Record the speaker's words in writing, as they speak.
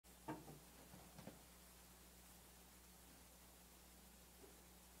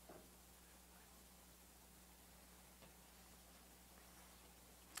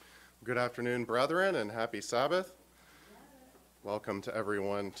Good afternoon, brethren, and happy Sabbath. Welcome to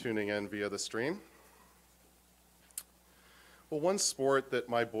everyone tuning in via the stream. Well, one sport that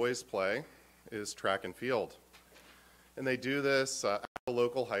my boys play is track and field. And they do this at the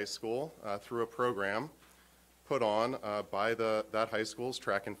local high school through a program put on by that high school's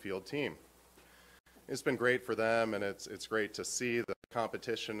track and field team. It's been great for them, and it's great to see the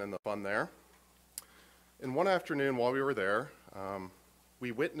competition and the fun there. And one afternoon while we were there,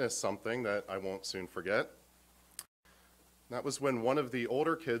 we witnessed something that I won't soon forget. That was when one of the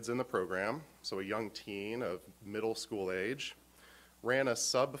older kids in the program, so a young teen of middle school age, ran a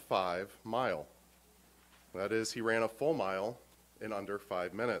sub-5 mile. That is, he ran a full mile in under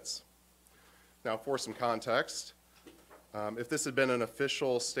 5 minutes. Now, for some context, if this had been an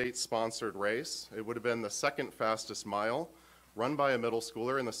official state-sponsored race, it would have been the second fastest mile run by a middle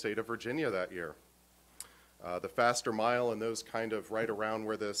schooler in the state of Virginia that year. The faster mile and those kind of right around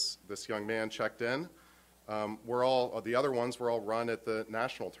where this young man checked in, the other ones were all run at the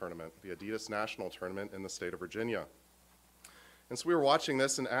national tournament, the Adidas National Tournament in the state of Virginia. And so we were watching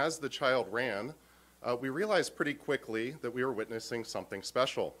this, and as the child ran, we realized pretty quickly that we were witnessing something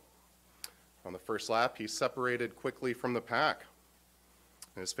special. On the first lap, he separated quickly from the pack.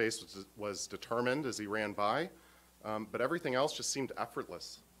 And his face was determined as he ran by, but everything else just seemed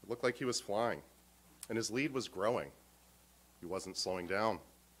effortless. It looked like he was flying, and his lead was growing. He wasn't slowing down.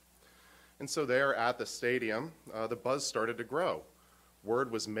 And so there at the stadium, the buzz started to grow.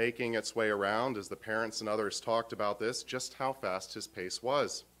 Word was making its way around as the parents and others talked about this, just how fast his pace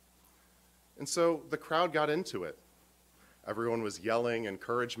was. And so the crowd got into it. Everyone was yelling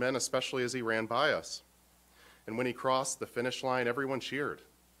encouragement, especially as he ran by us. And when he crossed the finish line, everyone cheered.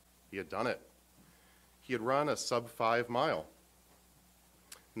 He had done it. He had run a sub-5 mile.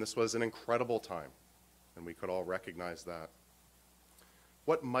 And this was an incredible time, and we could all recognize that.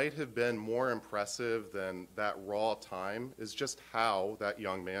 What might have been more impressive than that raw time is just how that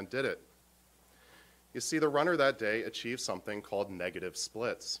young man did it. You see, the runner that day achieved something called negative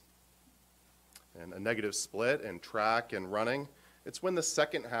splits. And a negative split in track and running, it's when the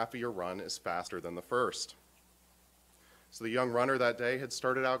second half of your run is faster than the first. So the young runner that day had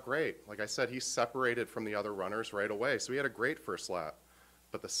started out great. Like I said, he separated from the other runners right away, so he had a great first lap.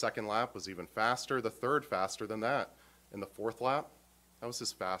 But the second lap was even faster, the third faster than that. And the fourth lap, that was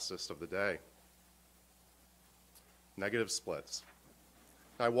his fastest of the day. Negative splits.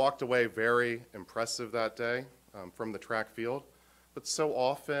 I walked away very impressive that day from the track field. But so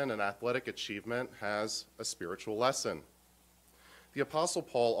often an athletic achievement has a spiritual lesson. The Apostle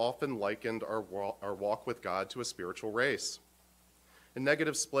Paul often likened our walk with God to a spiritual race. And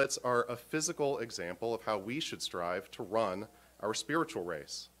negative splits are a physical example of how we should strive to run our spiritual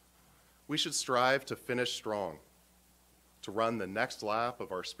race. We should strive to finish strong, to run the next lap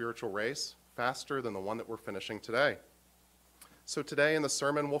of our spiritual race faster than the one that we're finishing today. So today in the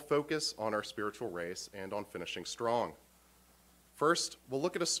sermon, we'll focus on our spiritual race and on finishing strong. First, we'll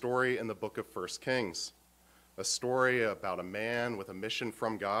look at a story in the book of 1 Kings, a story about a man with a mission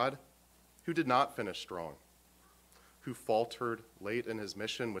from God who did not finish strong, who faltered late in his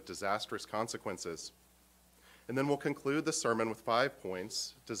mission with disastrous consequences. And then we'll conclude the sermon with 5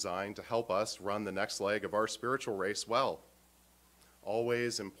 points designed to help us run the next leg of our spiritual race well.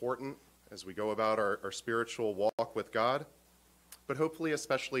 Always important as we go about our spiritual walk with God, but hopefully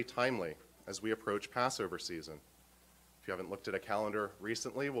especially timely as we approach Passover season. If you haven't looked at a calendar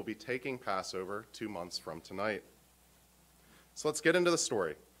recently, we'll be taking Passover 2 months from tonight. So let's get into the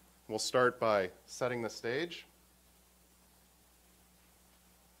story. We'll start by setting the stage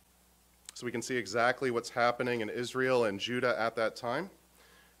so we can see exactly what's happening in Israel and Judah at that time.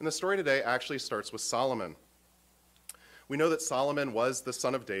 And the story today actually starts with Solomon. We know that Solomon was the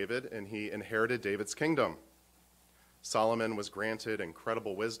son of David, and he inherited David's kingdom. Solomon was granted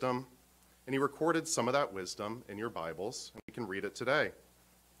incredible wisdom, and he recorded some of that wisdom in your Bibles, and we can read it today.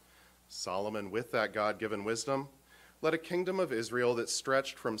 Solomon, with that God-given wisdom, led a kingdom of Israel that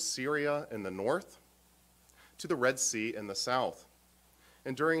stretched from Syria in the north to the Red Sea in the south.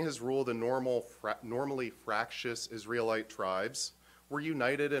 And during his rule, the normally fractious Israelite tribes were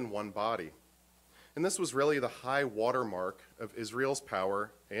united in one body. And this was really the high watermark of Israel's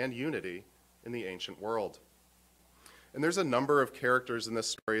power and unity in the ancient world. And there's a number of characters in this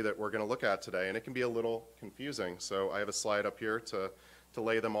story that we're going to look at today, and it can be a little confusing. So I have a slide up here to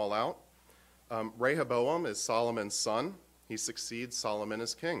lay them all out. Rehoboam is Solomon's son. He succeeds Solomon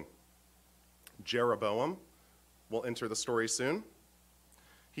as king. Jeroboam will enter the story soon.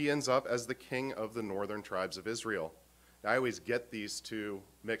 He ends up as the king of the northern tribes of Israel. I always get these two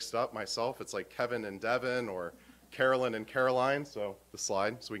mixed up myself. It's like Kevin and Devin or Carolyn and Caroline, so the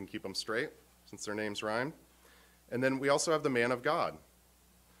slide, so we can keep them straight, since their names rhyme. And then we also have the man of God.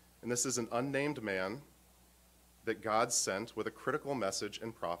 And this is an unnamed man that God sent with a critical message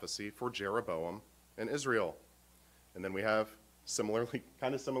and prophecy for Jeroboam and Israel. And then we have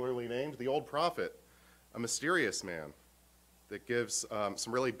kind of similarly named, the old prophet, a mysterious man that gives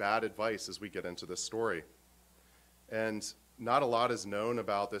some really bad advice as we get into this story. And not a lot is known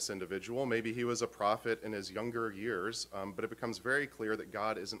about this individual. Maybe he was a prophet in his younger years, but it becomes very clear that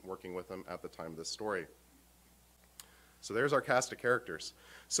God isn't working with him at the time of this story. So there's our cast of characters.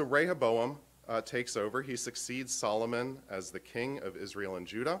 So Rehoboam takes over. He succeeds Solomon as the king of Israel and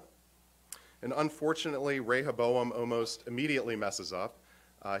Judah. And unfortunately, Rehoboam almost immediately messes up.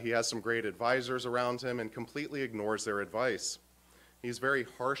 He has some great advisors around him and completely ignores their advice. He's very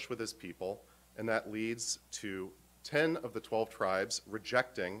harsh with his people, and that leads to 10 of the 12 tribes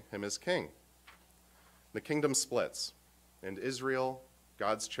rejecting him as king. The kingdom splits, and Israel,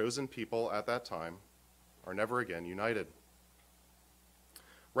 God's chosen people at that time, are never again united.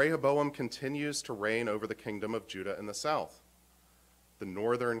 Rehoboam continues to reign over the kingdom of Judah in the south. The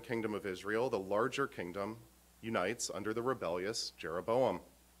northern kingdom of Israel, the larger kingdom, unites under the rebellious Jeroboam.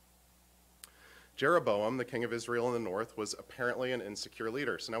 Jeroboam, the king of Israel in the north, was apparently an insecure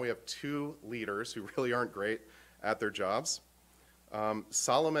leader. So now we have two leaders who really aren't great at their jobs.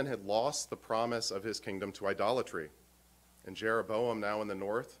 Solomon had lost the promise of his kingdom to idolatry. And Jeroboam, now in the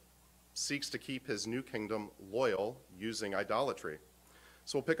north, seeks to keep his new kingdom loyal using idolatry.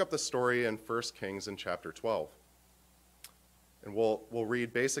 So we'll pick up the story in 1 Kings in chapter 12. And we'll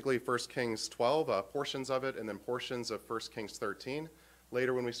read basically 1 Kings 12, portions of it, and then portions of 1 Kings 13.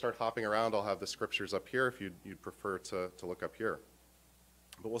 Later when we start hopping around, I'll have the scriptures up here if you'd prefer to look up here.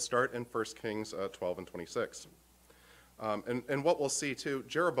 But we'll start in 1 Kings 12 and 26. And what we'll see too,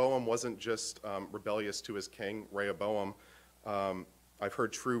 Jeroboam wasn't just rebellious to his king, Rehoboam. I've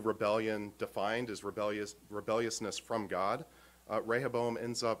heard true rebellion defined as rebelliousness from God. Rehoboam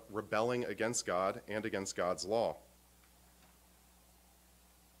ends up rebelling against God and against God's law.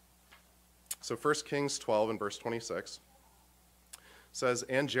 So 1 Kings 12 and verse 26 says,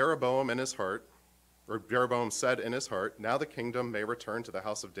 And Jeroboam said in his heart, now the kingdom may return to the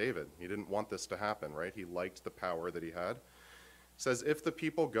house of David. He didn't want this to happen, right? He liked the power that he had. It says, if the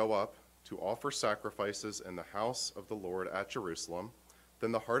people go up to offer sacrifices in the house of the Lord at Jerusalem,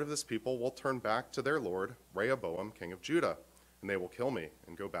 then the heart of this people will turn back to their lord, Rehoboam, king of Judah, and they will kill me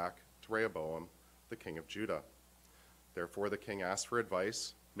and go back to Rehoboam, the king of Judah. Therefore the king asked for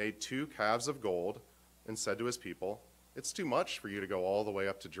advice, made 2 calves of gold, and said to his people, it's too much for you to go all the way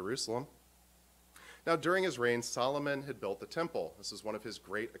up to Jerusalem. Now during his reign, Solomon had built the temple. This is one of his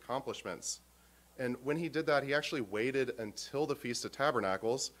great accomplishments. And when he did that, he actually waited until the Feast of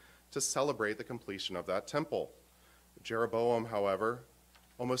Tabernacles to celebrate the completion of that temple. Jeroboam, however,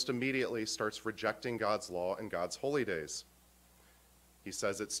 almost immediately starts rejecting God's law and God's holy days. He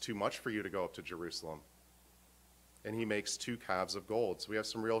says it's too much for you to go up to Jerusalem. And he makes 2 calves of gold. So we have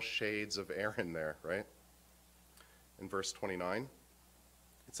some real shades of Aaron there, right? In verse 29,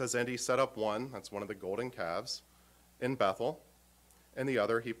 it says, and he set up one, that's one of the golden calves, in Bethel, and the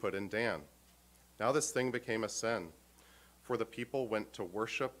other he put in Dan. Now this thing became a sin, for the people went to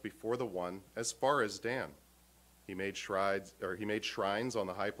worship before the one as far as Dan. He made shrines on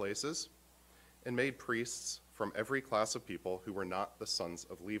the high places, and made priests from every class of people who were not the sons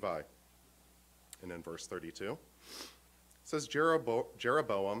of Levi. And in verse 32, it says,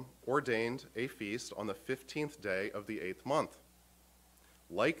 Jeroboam ordained a feast on the 15th day of the 8th month,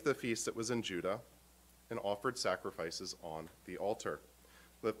 like the feast that was in Judah, and offered sacrifices on the altar.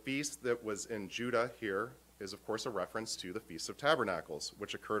 The feast that was in Judah here is, of course, a reference to the Feast of Tabernacles,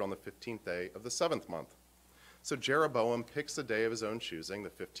 which occurred on the 15th day of the 7th month. So Jeroboam picks a day of his own choosing, the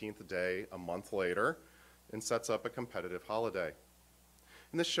 15th day a month later, and sets up a competitive holiday.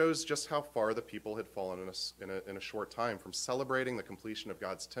 And this shows just how far the people had fallen in a short time, from celebrating the completion of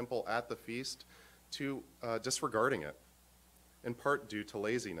God's temple at the feast to disregarding it, in part due to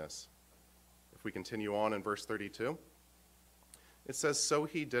laziness. If we continue on in verse 32, it says, so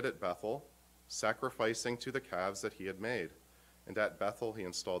he did at Bethel, sacrificing to the calves that he had made. And at Bethel he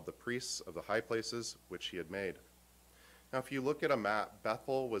installed the priests of the high places which he had made. Now if you look at a map,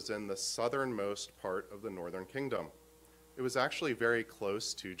 Bethel was in the southernmost part of the northern kingdom. It was actually very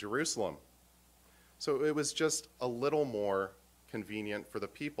close to Jerusalem. So it was just a little more convenient for the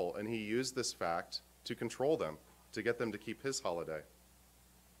people, and he used this fact to control them, to get them to keep his holiday.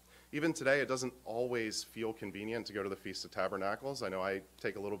 Even today, it doesn't always feel convenient to go to the Feast of Tabernacles. I know I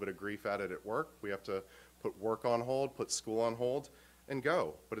take a little bit of grief at it at work. We have to put work on hold, put school on hold, and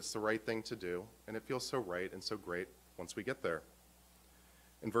go, but it's the right thing to do, and it feels so right and so great once we get there.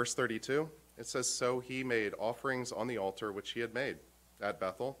 In verse 32, it says, "So he made offerings on the altar which he had made at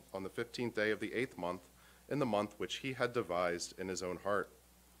Bethel on the 15th day of the 8th month, in the month which he had devised in his own heart.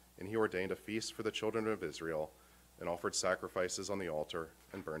 And he ordained a feast for the children of Israel, and offered sacrifices on the altar,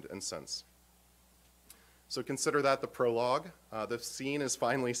 and burned incense." So consider that the prologue. The scene is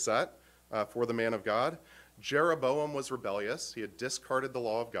finally set for the man of God. Jeroboam was rebellious. He had discarded the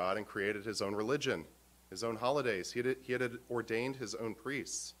law of God and created his own religion, his own holidays. He had ordained his own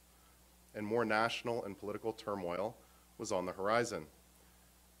priests. And more national and political turmoil was on the horizon.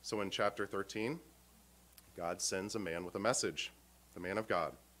 So in chapter 13, God sends a man with a message, the man of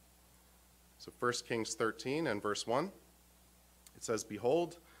God. So 1 Kings 13 and verse 1, it says,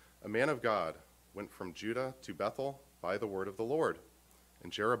 "Behold, a man of God went from Judah to Bethel by the word of the Lord,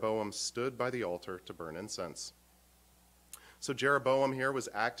 and Jeroboam stood by the altar to burn incense." So Jeroboam here was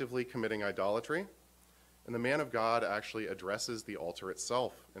actively committing idolatry, and the man of God actually addresses the altar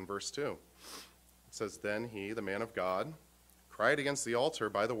itself in verse 2. It says, "Then he, the man of God, cried against the altar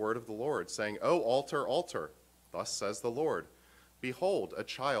by the word of the Lord, saying, O altar, altar, thus says the Lord, behold, a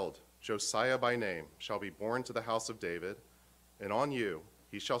child, Josiah by name, shall be born to the house of David, and on you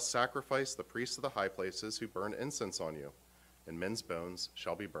he shall sacrifice the priests of the high places who burn incense on you, and men's bones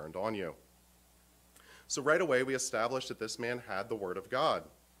shall be burned on you." So right away we established that this man had the word of God.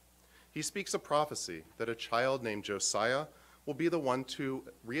 He speaks a prophecy that a child named Josiah will be the one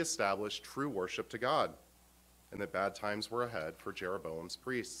to reestablish true worship to God, and that bad times were ahead for Jeroboam's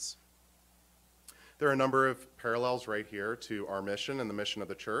priests. There are a number of parallels right here to our mission and the mission of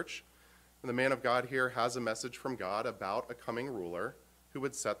the church. And the man of God here has a message from God about a coming ruler who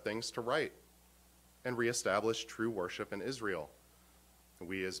would set things to right and reestablish true worship in Israel.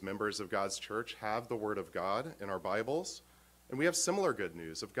 We as members of God's church have the Word of God in our Bibles, and we have similar good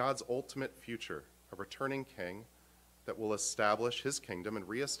news of God's ultimate future, a returning king that will establish his kingdom and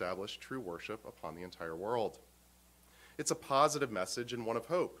reestablish true worship upon the entire world. It's a positive message and one of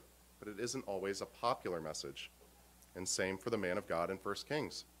hope, but it isn't always a popular message. And same for the man of God in 1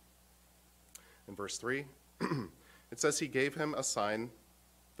 Kings. In verse 3, it says, "He gave him a sign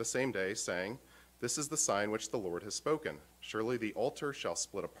the same day, saying, This is the sign which the Lord has spoken. Surely the altar shall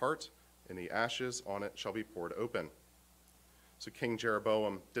split apart, and the ashes on it shall be poured open." So King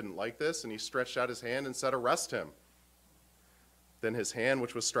Jeroboam didn't like this, and he stretched out his hand and said, "Arrest him." Then his hand,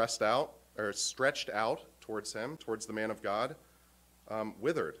 which was stretched out towards him, towards the man of God,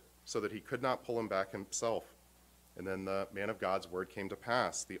 withered, so that he could not pull him back himself. And then the man of God's word came to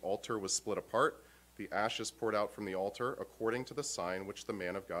pass. The altar was split apart, the ashes poured out from the altar, according to the sign which the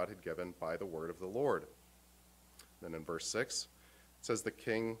man of God had given by the word of the Lord. Then in verse 6, it says, "The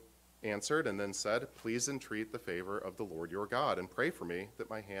king answered and then said, Please entreat the favor of the Lord your God, and pray for me, that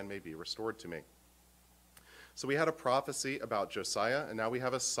my hand may be restored to me." So we had a prophecy about Josiah, and now we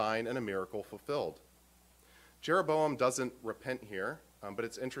have a sign and a miracle fulfilled. Jeroboam doesn't repent here, but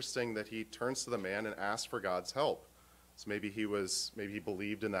it's interesting that he turns to the man and asks for God's help. So maybe he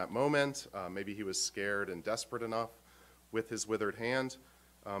believed in that moment, maybe he was scared and desperate enough with his withered hand,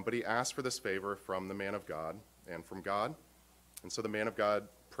 but he asked for this favor from the man of God and from God. And so the man of God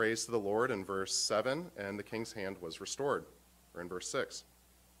prays to the Lord in verse 7, and the king's hand was restored, or in verse 6.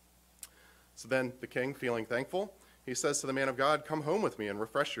 So then the king, feeling thankful, he says to the man of God, "Come home with me and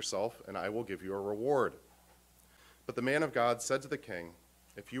refresh yourself, and I will give you a reward." But the man of God said to the king,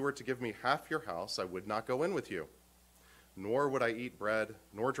 "If you were to give me half your house, I would not go in with you, nor would I eat bread,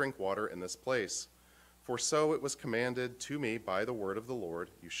 nor drink water in this place. For so it was commanded to me by the word of the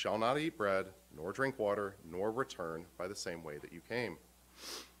Lord, you shall not eat bread, nor drink water, nor return by the same way that you came."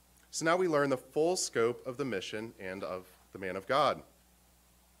 So now we learn the full scope of the mission and of the man of God.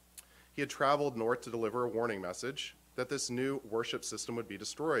 He had traveled north to deliver a warning message that this new worship system would be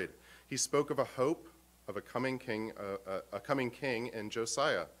destroyed. He spoke of a hope of a coming king in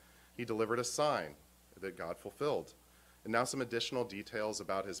Josiah. He delivered a sign that God fulfilled. And now some additional details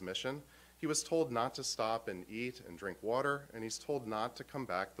about his mission. He was told not to stop and eat and drink water, and he's told not to come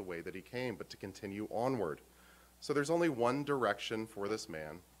back the way that he came, but to continue onward. So there's only one direction for this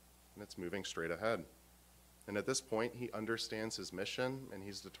man, and it's moving straight ahead. And at this point, he understands his mission, and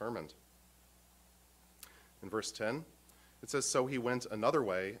he's determined. In verse 10, it says, "So he went another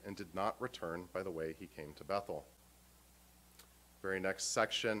way and did not return by the way he came to Bethel." Very next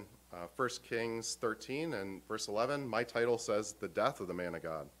section, 1 Kings 13 and verse 11, my title says, "The Death of the Man of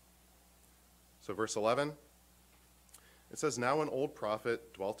God." So verse 11, it says, "Now an old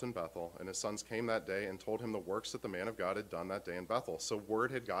prophet dwelt in Bethel, and his sons came that day and told him the works that the man of God had done that day in Bethel." So word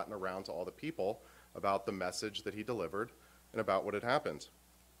had gotten around to all the people about the message that he delivered, and about what had happened.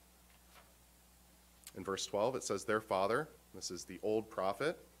 In verse 12, it says, their father, this is the old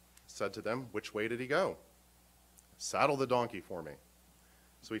prophet, said to them, which way did he go? Saddle the donkey for me.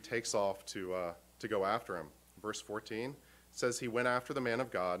 So he takes off to go after him. Verse 14 says, he went after the man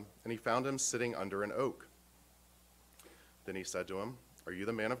of God, and he found him sitting under an oak. Then he said to him, are you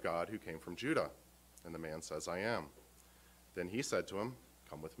the man of God who came from Judah? And the man says, I am. Then he said to him,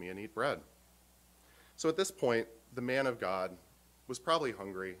 come with me and eat bread. So at this point, the man of God was probably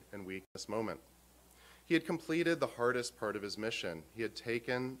hungry and weak in this moment. He had completed the hardest part of his mission. He had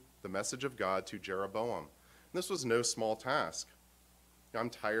taken the message of God to Jeroboam. And this was no small task. I'm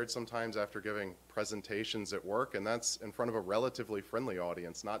tired sometimes after giving presentations at work, and that's in front of a relatively friendly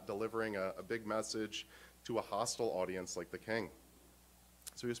audience, not delivering a big message to a hostile audience like the king.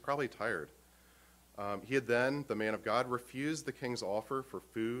 So he was probably tired. He had then, the man of God, refused the king's offer for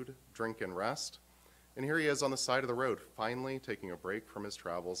food, drink, and rest. And here he is on the side of the road, finally taking a break from his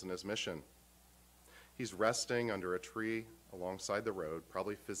travels and his mission. He's resting under a tree alongside the road,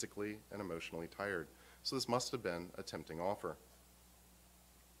 probably physically and emotionally tired. So this must have been a tempting offer.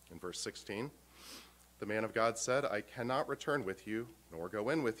 In verse 16, the man of God said, I cannot return with you, nor go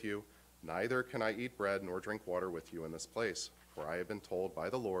in with you, neither can I eat bread nor drink water with you in this place. For I have been told by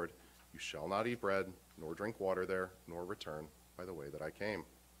the Lord, you shall not eat bread, nor drink water there, nor return by the way that I came.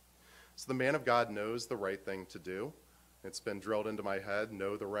 So the man of God knows the right thing to do. It's been drilled into my head,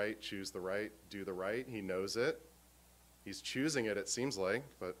 know the right, choose the right, do the right. He knows it. He's choosing it, it seems like,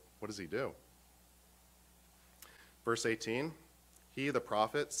 but what does he do? Verse 18, he, the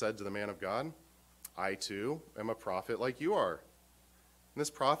prophet, said to the man of God, I too am a prophet like you are. And this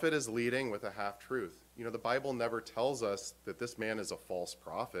prophet is leading with a half-truth. You know, the Bible never tells us that this man is a false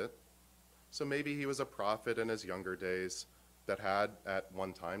prophet. So maybe he was a prophet in his younger days that had at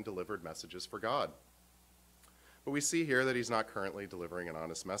one time delivered messages for God. But we see here that he's not currently delivering an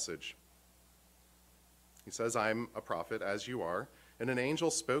honest message. He says, I'm a prophet as you are, and an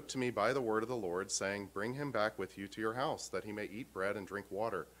angel spoke to me by the word of the Lord, saying, bring him back with you to your house, that he may eat bread and drink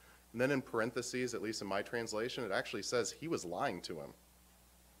water. And then in parentheses, at least in my translation, it actually says he was lying to him.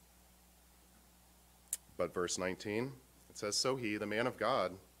 But verse 19, it says, so he, the man of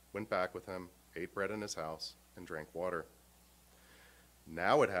God, went back with him, ate bread in his house, and drank water.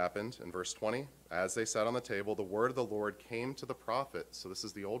 Now it happened, in verse 20, as they sat on the table, the word of the Lord came to the prophet. So this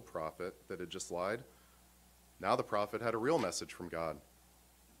is the old prophet that had just lied. Now the prophet had a real message from God.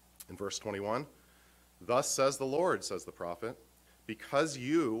 In verse 21, thus says the Lord, says the prophet, because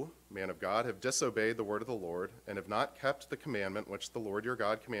you, man of God, have disobeyed the word of the Lord, and have not kept the commandment which the Lord your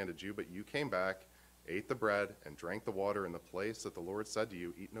God commanded you, but you came back, ate the bread, and drank the water in the place that the Lord said to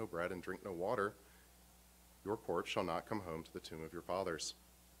you, eat no bread and drink no water, your corpse shall not come home to the tomb of your fathers.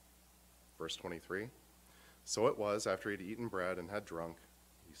 Verse 23, so it was, after he had eaten bread and had drunk,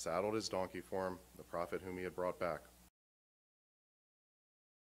 he saddled his donkey for him, the prophet whom he had brought back.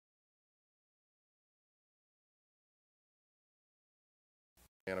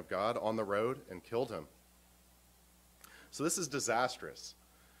 Man of God on the road and killed him. So this is disastrous.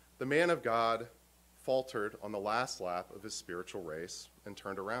 The man of God faltered on the last lap of his spiritual race and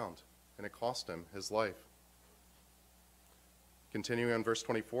turned around, and it cost him his life. Continuing on verse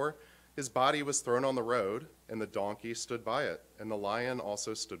 24, his body was thrown on the road, and the donkey stood by it, and the lion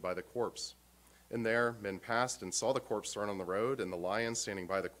also stood by the corpse. And there men passed and saw the corpse thrown on the road, and the lion standing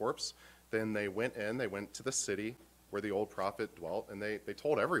by the corpse. Then they went to the city where the old prophet dwelt, and they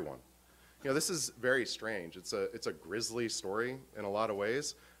told everyone. You know, this is very strange. It's a grisly story in a lot of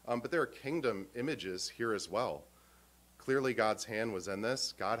ways, but there are kingdom images here as well. Clearly God's hand was in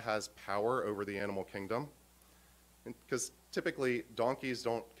this. God has power over the animal kingdom, because typically donkeys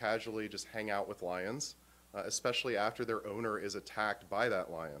don't casually just hang out with lions, especially after their owner is attacked by that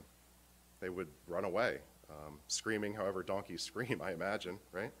lion. They would run away, screaming however donkeys scream, I imagine,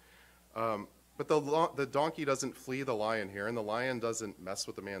 right? But the donkey doesn't flee the lion here, and the lion doesn't mess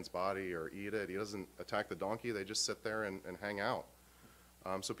with the man's body or eat it. He doesn't attack the donkey. They just sit there and hang out.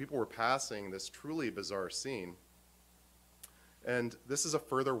 So people were passing this truly bizarre scene. And this is a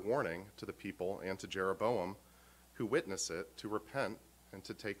further warning to the people and to Jeroboam who witness it to repent and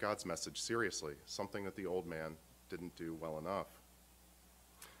to take God's message seriously, something that the old man didn't do well enough.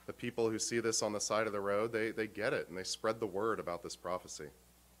 The people who see this on the side of the road, they get it, and they spread the word about this prophecy.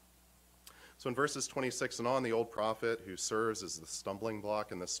 So in verses 26 and on, the old prophet, who serves as the stumbling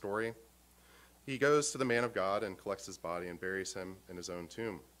block in this story, he goes to the man of God and collects his body and buries him in his own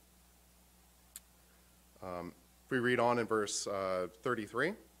tomb. If we read on in verse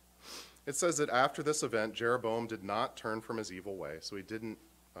 33, it says that after this event, Jeroboam did not turn from his evil way, so he didn't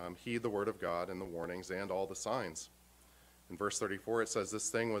heed the word of God and the warnings and all the signs. In verse 34, it says, "This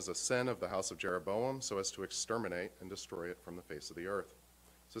thing was a sin of the house of Jeroboam, so as to exterminate and destroy it from the face of the earth."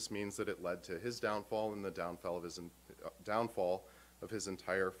 So this means that it led to his downfall and the downfall of his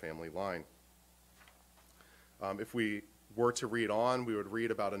entire family line. If we were to read on, we would read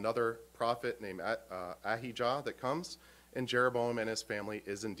about another prophet named Ahijah that comes, and Jeroboam and his family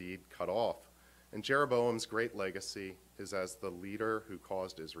is indeed cut off. And Jeroboam's great legacy is as the leader who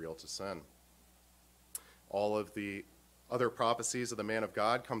caused Israel to sin. All of the other prophecies of the man of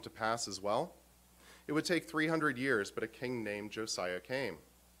God come to pass as well. It would take 300 years, but a king named Josiah came.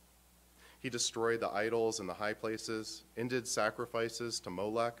 He destroyed the idols in the high places, ended sacrifices to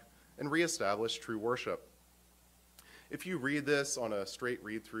Molech, and reestablished true worship. If you read this on a straight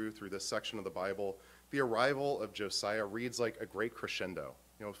read-through this section of the Bible, the arrival of Josiah reads like a great crescendo.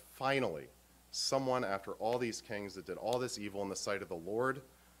 Finally, someone after all these kings that did all this evil in the sight of the Lord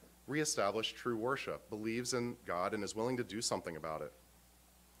reestablished true worship, believes in God, and is willing to do something about it.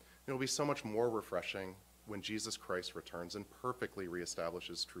 It'll be so much more refreshing when Jesus Christ returns and perfectly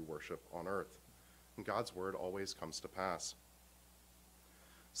reestablishes true worship on earth. And God's word always comes to pass.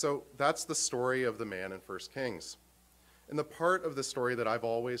 So that's the story of the man in 1 Kings. And the part of the story that I've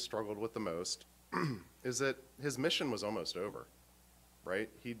always struggled with the most is that his mission was almost over, right?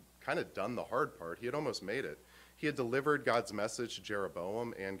 He'd kind of done the hard part. He had almost made it. He had delivered God's message to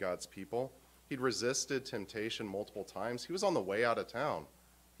Jeroboam and God's people. He'd resisted temptation multiple times. He was on the way out of town.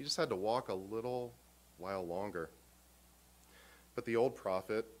 He just had to walk a little while longer. But the old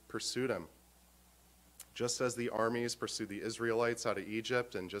prophet pursued him. Just as the armies pursued the Israelites out of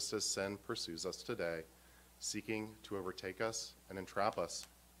Egypt, and just as sin pursues us today, seeking to overtake us and entrap us.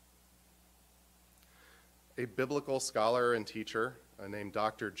 A biblical scholar and teacher named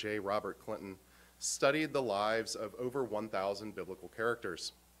Dr. J. Robert Clinton studied the lives of over 1,000 biblical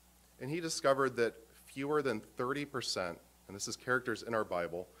characters. And he discovered that fewer than 30%, and this is characters in our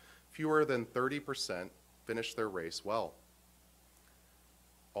Bible, fewer than 30% finished their race well.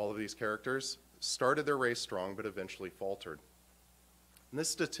 All of these characters started their race strong, but eventually faltered. And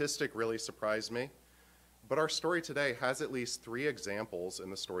this statistic really surprised me, but our story today has at least 3 examples in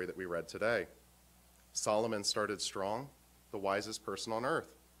the story that we read today. Solomon started strong, the wisest person on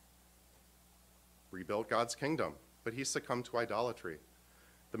earth. Rebuilt God's kingdom, but he succumbed to idolatry.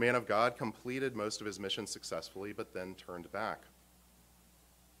 The man of God completed most of his mission successfully, but then turned back.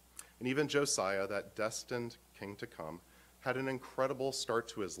 And even Josiah, that destined king to come, had an incredible start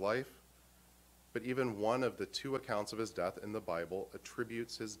to his life, but even one of the 2 accounts of his death in the Bible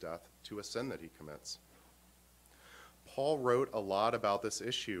attributes his death to a sin that he commits. Paul wrote a lot about this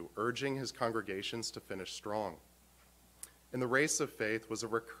issue, urging his congregations to finish strong. And the race of faith was a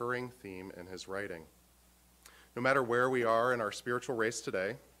recurring theme in his writing. No matter where we are in our spiritual race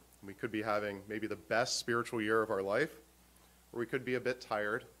today, we could be having maybe the best spiritual year of our life, or we could be a bit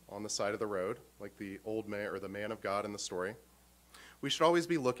tired on the side of the road, like the old man or the man of God in the story. We should always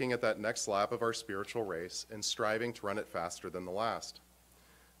be looking at that next lap of our spiritual race and striving to run it faster than the last.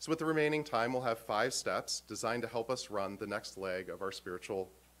 So with the remaining time, we'll have 5 steps designed to help us run the next leg of our spiritual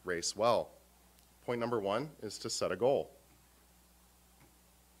race well. Point number 1 is to set a goal.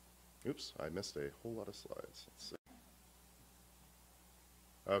 Oops, I missed a whole lot of slides. Let's see.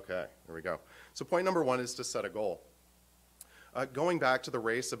 Okay, there we go. So point number 1 is to set a goal. Going back to the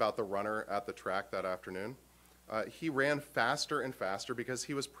race about the runner at the track that afternoon, he ran faster and faster because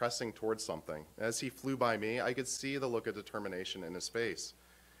he was pressing towards something. As he flew by me, I could see the look of determination in his face.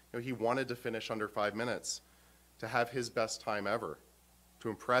 He wanted to finish under 5 minutes, to have his best time ever, to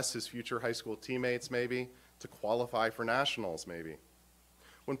impress his future high school teammates maybe, to qualify for nationals maybe.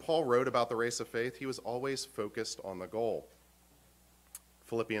 When Paul wrote about the race of faith, he was always focused on the goal.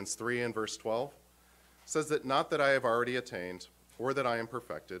 Philippians 3 and verse 12 says that not that I have already attained or that I am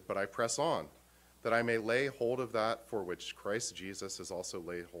perfected, but I press on, that I may lay hold of that for which Christ Jesus has also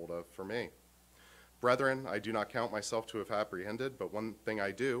laid hold of for me. Brethren, I do not count myself to have apprehended, but one thing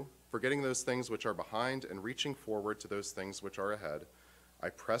I do, forgetting those things which are behind and reaching forward to those things which are ahead, I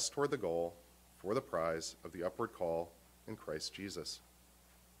press toward the goal for the prize of the upward call in Christ Jesus.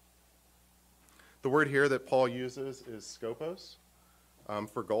 The word here that Paul uses is skopos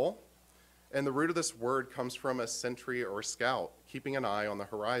for goal. And the root of this word comes from a sentry or scout, keeping an eye on the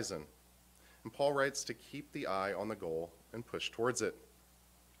horizon. And Paul writes to keep the eye on the goal and push towards it.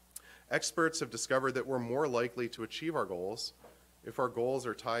 Experts have discovered that we're more likely to achieve our goals if our goals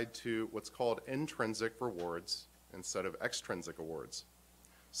are tied to what's called intrinsic rewards instead of extrinsic awards.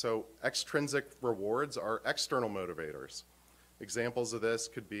 So extrinsic rewards are external motivators. Examples of this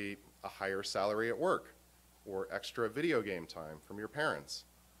could be a higher salary at work or extra video game time from your parents.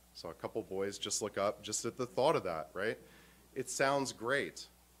 So a couple boys just look up just at the thought of that, right? It sounds great,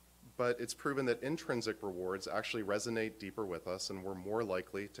 but it's proven that intrinsic rewards actually resonate deeper with us, and we're more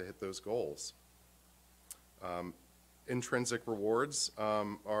likely to hit those goals. Intrinsic rewards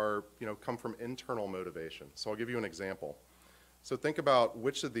come from internal motivation. So I'll give you an example. So think about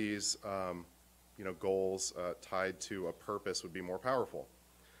which of these goals tied to a purpose would be more powerful.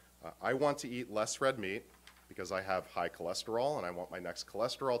 I want to eat less red meat because I have high cholesterol and I want my next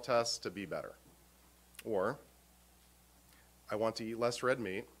cholesterol test to be better. Or I want to eat less red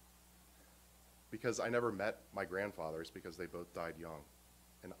meat because I never met my grandfathers because they both died young.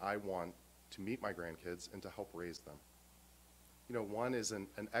 And I want to meet my grandkids and to help raise them. One is an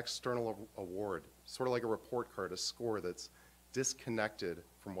external award, sort of like a report card, a score that's disconnected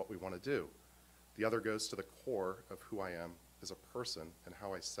from what we want to do. The other goes to the core of who I am as a person and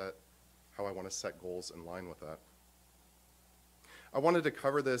how I want to set goals in line with that. I wanted to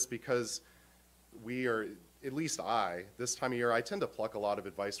cover this because we are, at least this time of year, I tend to pluck a lot of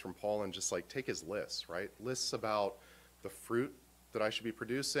advice from Paul and just take his lists, right? Lists about the fruit that I should be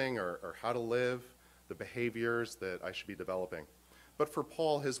producing or how to live, the behaviors that I should be developing. But for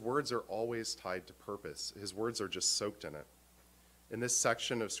Paul, his words are always tied to purpose. His words are just soaked in it. In this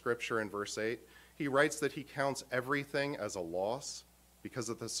section of Scripture in verse 8, he writes that he counts everything as a loss because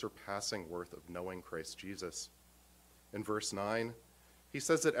of the surpassing worth of knowing Christ Jesus. In verse 9, he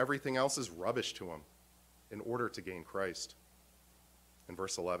says that everything else is rubbish to him in order to gain Christ. In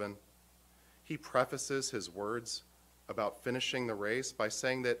verse 11, he prefaces his words about finishing the race by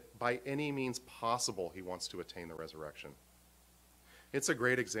saying that by any means possible he wants to attain the resurrection. It's a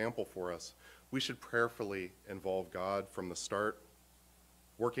great example for us. We should prayerfully involve God from the start,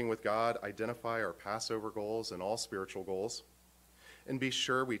 working with God, identify our Passover goals and all spiritual goals, and be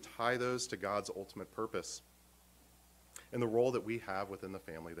sure we tie those to God's ultimate purpose and the role that we have within the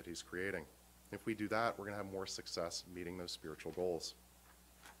family that he's creating. If we do that, we're going to have more success meeting those spiritual goals.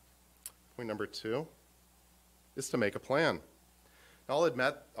 Point number 2 is to make a plan. Now,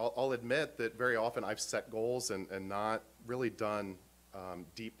 I'll admit that very often I've set goals and not really done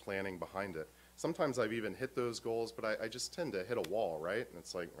deep planning behind it. Sometimes I've even hit those goals, but I just tend to hit a wall, right? And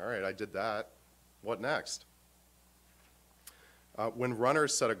it's like, all right, I did that. What next? When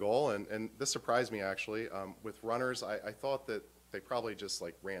runners set a goal, and this surprised me actually, with runners, I thought that they probably just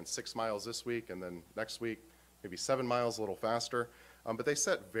ran 6 miles this week, and then next week maybe 7 miles, a little faster. But they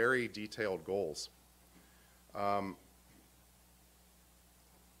set very detailed goals.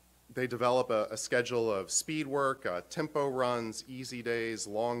 They develop a schedule of speed work, tempo runs, easy days,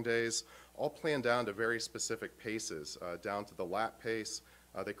 long days, all planned down to very specific paces, down to the lap pace.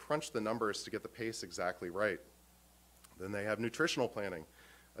 They crunch the numbers to get the pace exactly right. Then they have nutritional planning,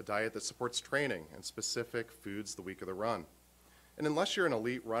 a diet that supports training and specific foods the week of the run. And unless you're an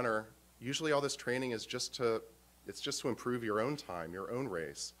elite runner, usually all this training is just to improve your own time, your own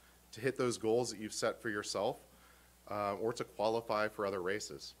race, to hit those goals that you've set for yourself, or to qualify for other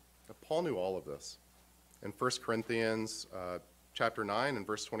races. Now, Paul knew all of this. In 1 Corinthians chapter 9 and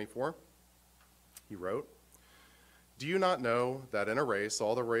verse 24, he wrote, "Do you not know that in a race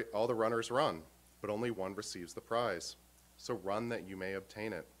all the runners run, but only one receives the prize? So run that you may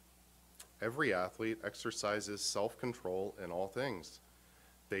obtain it. Every athlete exercises self-control in all things.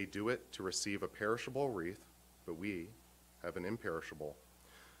 They do it to receive a perishable wreath, but we have an imperishable.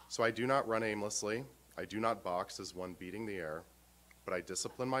 So I do not run aimlessly. I do not box as one beating the air, but I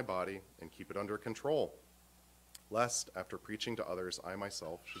discipline my body and keep it under control, lest after preaching to others, I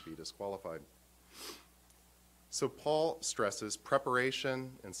myself should be disqualified." So Paul stresses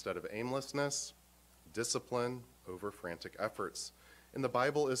preparation instead of aimlessness, discipline over frantic efforts. And the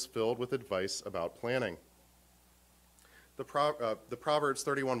Bible is filled with advice about planning. The Proverbs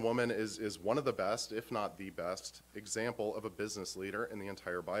 31 woman is one of the best, if not the best, example of a business leader in the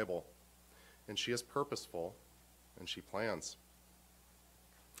entire Bible. And she is purposeful, and she plans.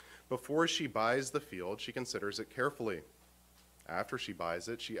 Before she buys the field, she considers it carefully. After she buys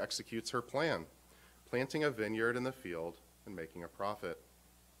it, she executes her plan, planting a vineyard in the field and making a profit.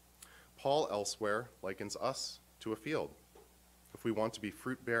 Paul elsewhere likens us to a field. If we want to be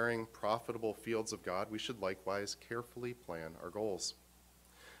fruit-bearing, profitable fields of God, we should likewise carefully plan our goals.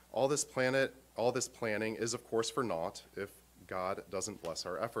 All this planning is, of course, for naught if God doesn't bless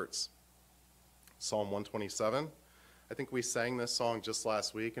our efforts. Psalm 127, I think we sang this song just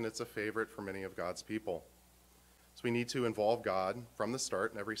last week, and it's a favorite for many of God's people. So we need to involve God from the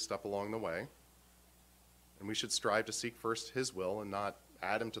start and every step along the way. And we should strive to seek first his will and not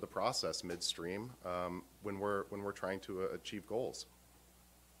add him to the process midstream when we're trying to achieve goals.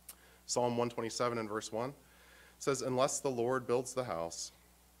 Psalm 127 and verse 1 says, "Unless the Lord builds the house,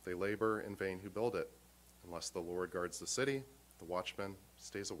 they labor in vain who build it. Unless the Lord guards the city, the watchman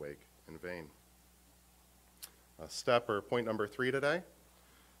stays awake in vain. Step or point number 3 today.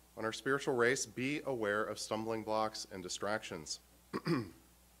 On our spiritual race, be aware of stumbling blocks and distractions.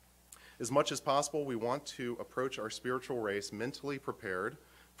 As much as possible, we want to approach our spiritual race mentally prepared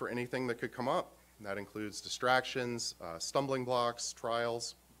for anything that could come up. And that includes distractions, stumbling blocks,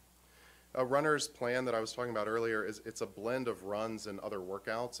 trials. A runner's plan that I was talking about earlier it's a blend of runs and other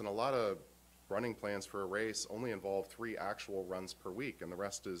workouts, and a lot of running plans for a race only involve 3 actual runs per week, and the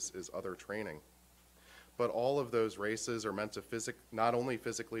rest is other training. But all of those races are meant to not only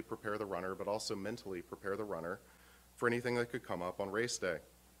physically prepare the runner, but also mentally prepare the runner for anything that could come up on race day.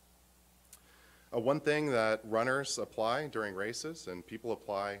 One thing that runners apply during races, and people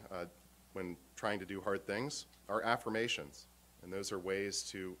apply when trying to do hard things, are affirmations. And those are ways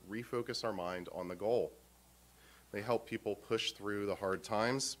to refocus our mind on the goal. They help people push through the hard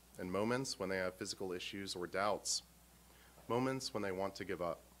times and moments when they have physical issues or doubts, moments when they want to give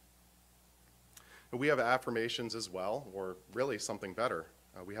up. And we have affirmations as well, or really something better.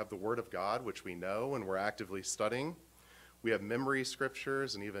 We have the Word of God, which we know and we're actively studying. We have memory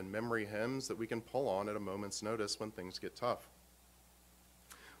scriptures and even memory hymns that we can pull on at a moment's notice when things get tough.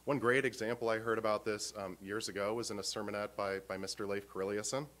 One great example I heard about this years ago was in a sermonette by Mr. Leif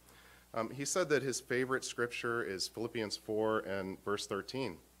Corneliusson. He said that his favorite scripture is Philippians 4 and verse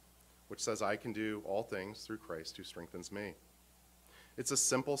 13, which says, "I can do all things through Christ who strengthens me." It's a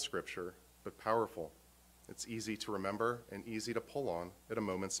simple scripture, but powerful. It's easy to remember and easy to pull on at a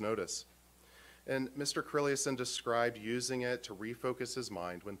moment's notice. And Mr. Corneliusson described using it to refocus his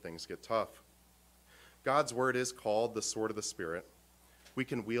mind when things get tough. God's word is called the sword of the Spirit. We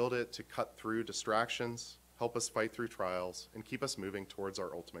can wield it to cut through distractions, help us fight through trials, and keep us moving towards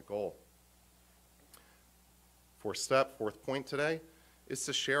our ultimate goal. Fourth point today, is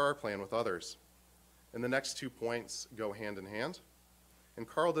to share our plan with others. And the next 2 points go hand in hand. And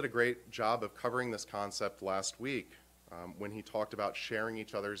Carl did a great job of covering this concept last week when he talked about sharing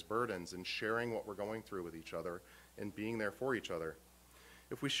each other's burdens and sharing what we're going through with each other and being there for each other.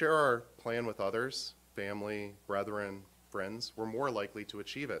 If we share our plan with others, family, brethren, friends, we're more likely to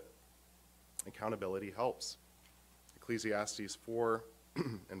achieve it. Accountability helps. Ecclesiastes 4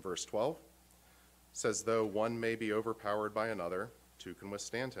 and verse 12 says, "Though one may be overpowered by another, 2 can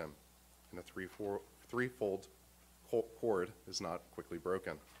withstand him, and a threefold cord is not quickly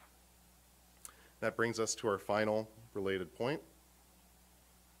broken." That brings us to our final related point,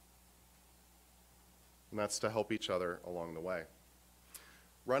 and that's to help each other along the way.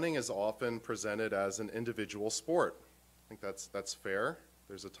 Running is often presented as an individual sport. I think that's fair.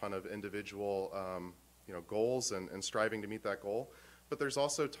 There's a ton of individual goals and striving to meet that goal, but there's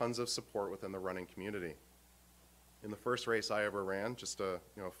also tons of support within the running community. In the first race I ever ran, just a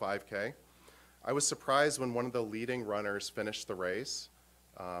 5K, I was surprised when one of the leading runners finished the race,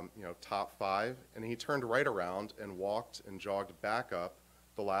 top 5, and he turned right around and walked and jogged back up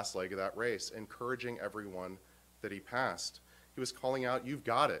the last leg of that race, encouraging everyone that he passed. He was calling out, "You've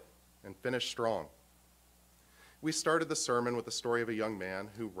got it," and finished strong. We started the sermon with the story of a young man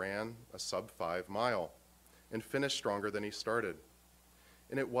who ran a sub-5 mile and finished stronger than he started.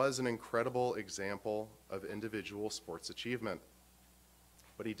 And it was an incredible example of individual sports achievement.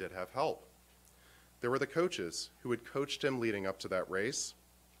 But he did have help. There were the coaches who had coached him leading up to that race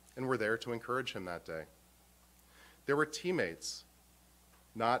and were there to encourage him that day. There were teammates,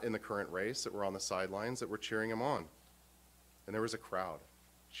 not in the current race, that were on the sidelines that were cheering him on. And there was a crowd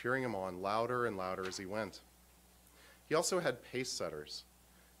cheering him on louder and louder as he went. He also had pace setters.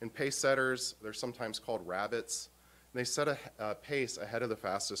 And pace setters, they're sometimes called rabbits, and they set a pace ahead of the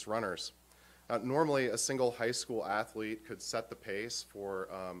fastest runners. Normally, a single high school athlete could set the pace for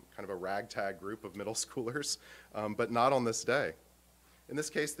kind of a ragtag group of middle schoolers, but not on this day. In this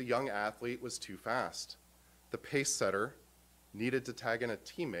case, the young athlete was too fast. The pace setter needed to tag in a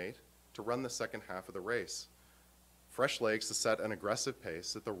teammate to run the second half of the race. Fresh legs to set an aggressive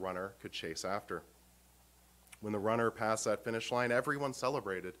pace that the runner could chase after. When the runner passed that finish line, everyone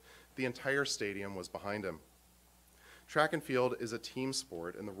celebrated. The entire stadium was behind him. Track and field is a team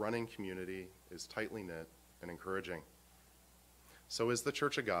sport, and the running community is tightly knit and encouraging. So is the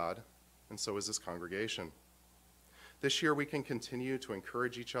Church of God, and so is this congregation. This year, we can continue to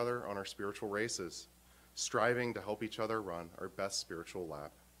encourage each other on our spiritual races, striving to help each other run our best spiritual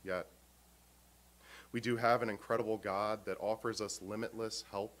lap yet. We do have an incredible God that offers us limitless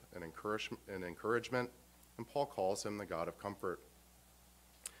help and encouragement, and Paul calls him the God of comfort.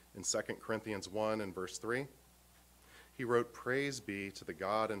 In 2 Corinthians 1 and verse 3, he wrote, "Praise be to the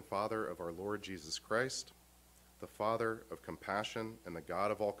God and Father of our Lord Jesus Christ, the Father of compassion and the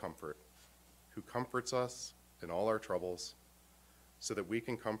God of all comfort, who who comforts us in all our troubles, so that we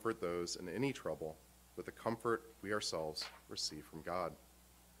can comfort those in any trouble with the comfort we ourselves receive from God.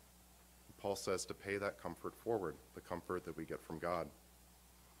 Paul says to pay that comfort forward, the comfort that we get from God.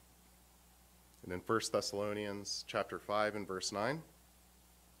 And in 1 Thessalonians chapter 5 and verse 9,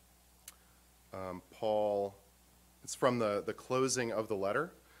 Paul, it's from the closing of the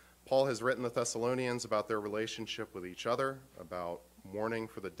letter. Paul has written the Thessalonians about their relationship with each other, about mourning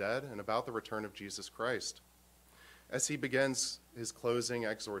for the dead, and about the return of Jesus Christ. As he begins his closing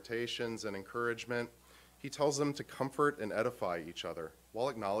exhortations and encouragement, he tells them to comfort and edify each other, while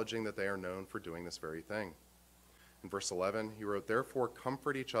acknowledging that they are known for doing this very thing. In verse 11, he wrote, "Therefore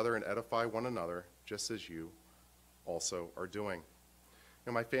comfort each other and edify one another, just as you also are doing." You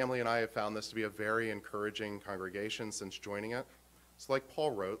know, my family and I have found this to be a very encouraging congregation since joining it. So like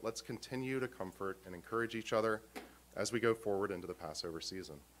Paul wrote, let's continue to comfort and encourage each other as we go forward into the Passover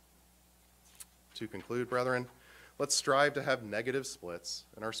season. To conclude, brethren, let's strive to have negative splits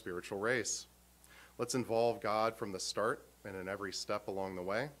in our spiritual race. Let's involve God from the start and in every step along the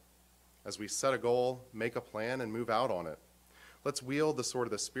way. As we set a goal, make a plan, and move out on it. Let's wield the sword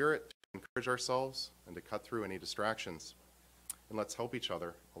of the Spirit to encourage ourselves and to cut through any distractions. And let's help each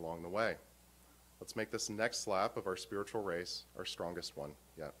other along the way. Let's make this next lap of our spiritual race our strongest one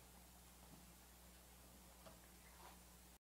yet.